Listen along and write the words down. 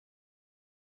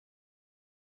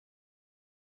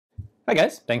Hi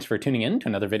guys, thanks for tuning in to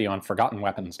another video on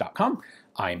ForgottenWeapons.com.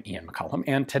 I'm Ian McCollum,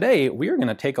 and today we're going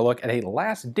to take a look at a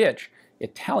last-ditch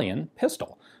Italian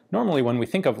pistol. Normally when we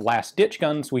think of last-ditch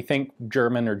guns, we think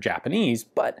German or Japanese,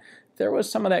 but there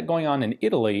was some of that going on in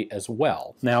Italy as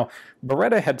well. Now,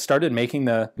 Beretta had started making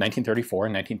the 1934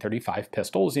 and 1935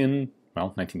 pistols in,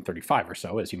 well, 1935 or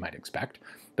so, as you might expect.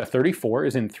 The 34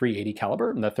 is in .380 caliber,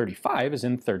 and the 35 is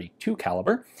in .32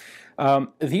 caliber.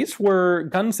 These were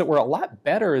guns that were a lot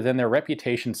better than their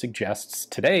reputation suggests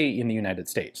today in the United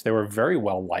States. They were very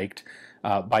well liked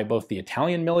by both the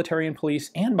Italian military and police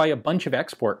and by a bunch of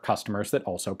export customers that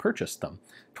also purchased them.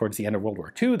 Towards the end of World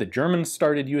War II, the Germans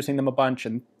started using them a bunch,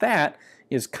 and that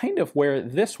is kind of where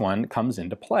this one comes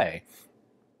into play.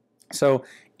 So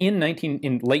in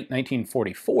late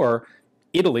 1944,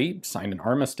 Italy signed an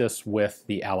armistice with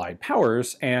the Allied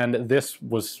powers, and this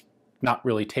was not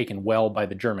really taken well by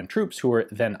the German troops who were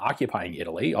then occupying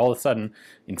Italy. All of a sudden,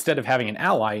 instead of having an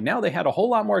ally, now they had a whole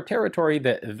lot more territory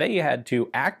that they had to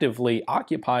actively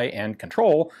occupy and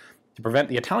control to prevent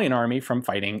the Italian army from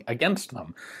fighting against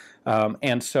them.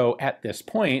 And so at this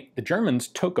point, the Germans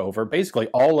took over basically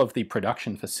all of the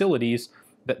production facilities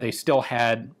that they still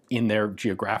had in their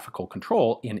geographical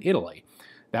control in Italy.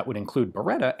 That would include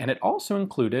Beretta, and it also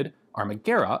included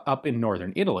Armaguerra up in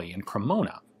northern Italy, in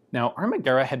Cremona. Now,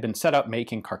 Armaguerra had been set up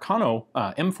making Carcano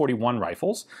M41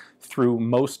 rifles through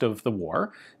most of the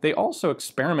war. They also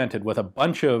experimented with a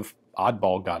bunch of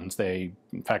oddball guns. In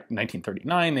fact, in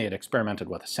 1939, they had experimented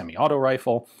with a semi-auto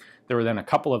rifle. There were then a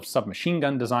couple of submachine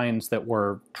gun designs that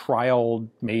were trialed,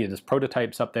 made as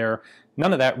prototypes up there.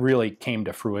 None of that really came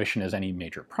to fruition as any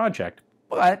major project.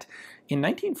 But in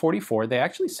 1944, they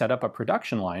actually set up a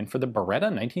production line for the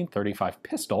Beretta 1935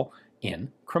 pistol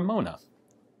in Cremona.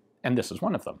 And this is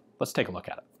one of them. Let's take a look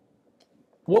at it.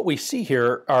 What we see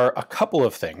here are a couple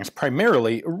of things,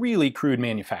 primarily really crude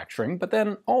manufacturing, but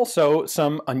then also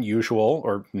some unusual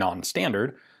or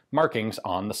non-standard markings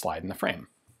on the slide and the frame.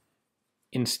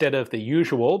 Instead of the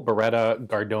usual Beretta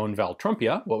Gardone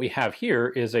Valtrumpia, what we have here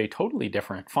is a totally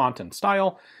different font and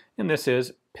style, and this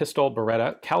is Pistol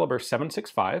Beretta Caliber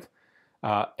 7.65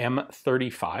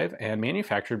 M35 and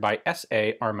manufactured by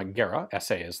S.A. Armaguerra.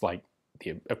 S.A. is like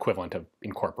the equivalent of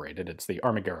Incorporated. It's the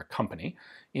Armaguerra Company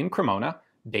in Cremona,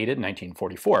 dated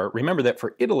 1944. Remember that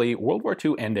for Italy, World War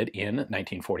II ended in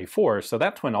 1944, so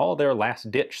that's when all their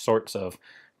last-ditch sorts of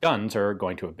guns are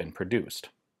going to have been produced.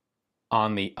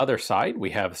 On the other side,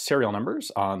 we have serial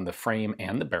numbers on the frame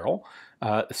and the barrel.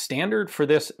 Standard for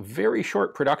this very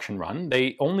short production run,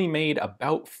 they only made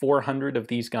about 400 of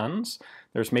these guns.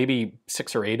 There's maybe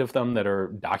 6 or 8 of them that are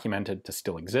documented to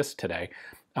still exist today.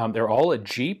 They're all a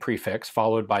G prefix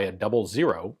followed by a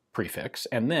 00 prefix,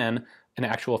 and then an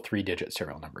actual 3-digit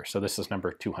serial number. So this is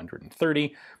number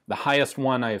 230. The highest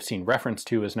one I have seen reference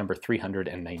to is number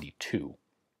 392.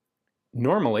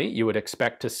 Normally, you would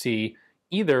expect to see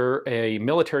either a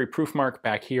military proof mark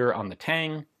back here on the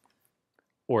tang,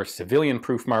 or civilian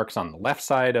proof marks on the left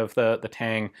side of the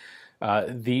tang.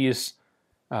 These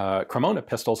Cremona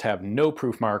pistols have no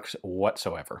proof marks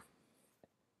whatsoever.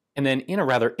 And then in a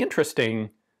rather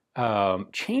interesting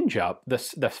change-up,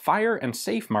 the fire and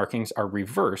safe markings are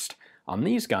reversed on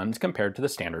these guns compared to the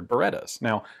standard Berettas.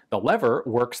 Now, the lever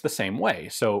works the same way,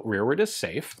 so rearward is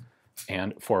safe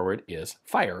and forward is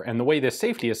fire. And the way this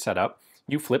safety is set up,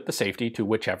 you flip the safety to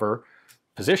whichever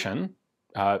position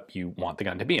you want the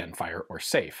gun to be in, fire or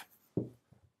safe.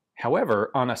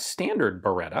 However, on a standard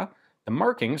Beretta, the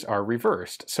markings are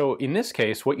reversed. So in this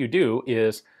case, what you do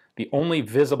is the only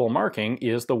visible marking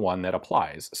is the one that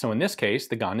applies. So in this case,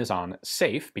 the gun is on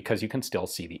safe because you can still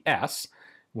see the S.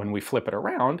 When we flip it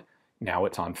around, now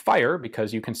it's on fire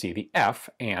because you can see the F,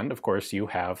 and of course you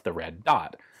have the red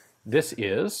dot. This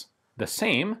is the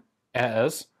same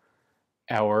as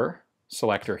our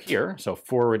selector here, so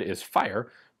forward is fire,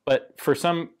 but for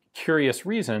some curious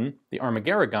reason, the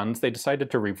Armaguerra guns, they decided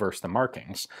to reverse the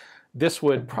markings. This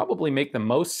would probably make the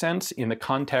most sense in the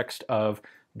context of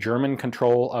German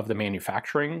control of the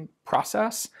manufacturing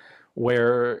process,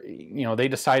 where they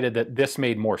decided that this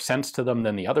made more sense to them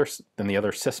than the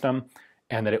other system,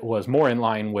 and that it was more in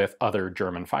line with other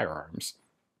German firearms.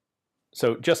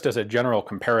 So just as a general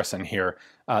comparison here,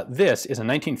 this is a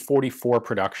 1944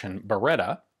 production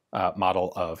Beretta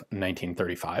model of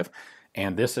 1935,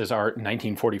 and this is our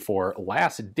 1944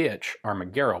 last-ditch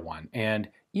Armaguerra one. And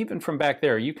even from back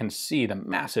there, you can see the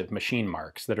massive machine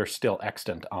marks that are still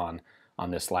extant on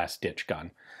this last-ditch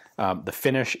gun. The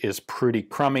finish is pretty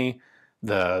crummy.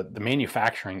 The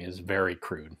manufacturing is very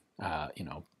crude.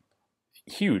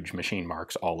 Huge machine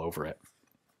marks all over it.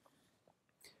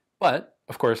 But,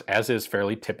 of course, as is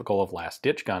fairly typical of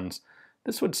last-ditch guns,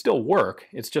 this would still work,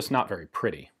 it's just not very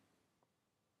pretty.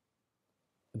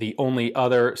 The only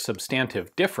other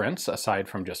substantive difference, aside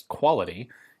from just quality,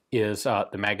 is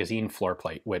the magazine floor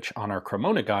plate, which on our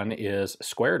Cremona gun is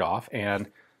squared off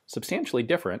and substantially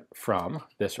different from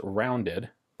this rounded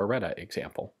Beretta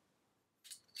example.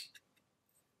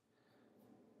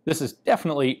 This is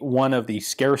definitely one of the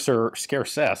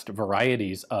scarcest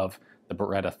varieties of the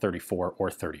Beretta 34 or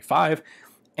 35,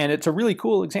 and it's a really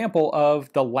cool example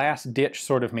of the last-ditch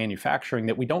sort of manufacturing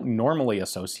that we don't normally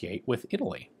associate with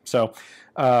Italy. So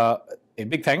a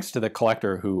big thanks to the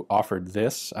collector who offered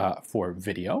this for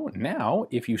video. Now,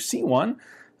 if you see one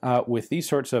with these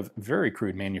sorts of very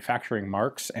crude manufacturing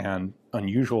marks and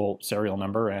unusual serial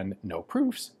number and no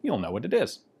proofs, you'll know what it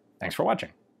is. Thanks for watching.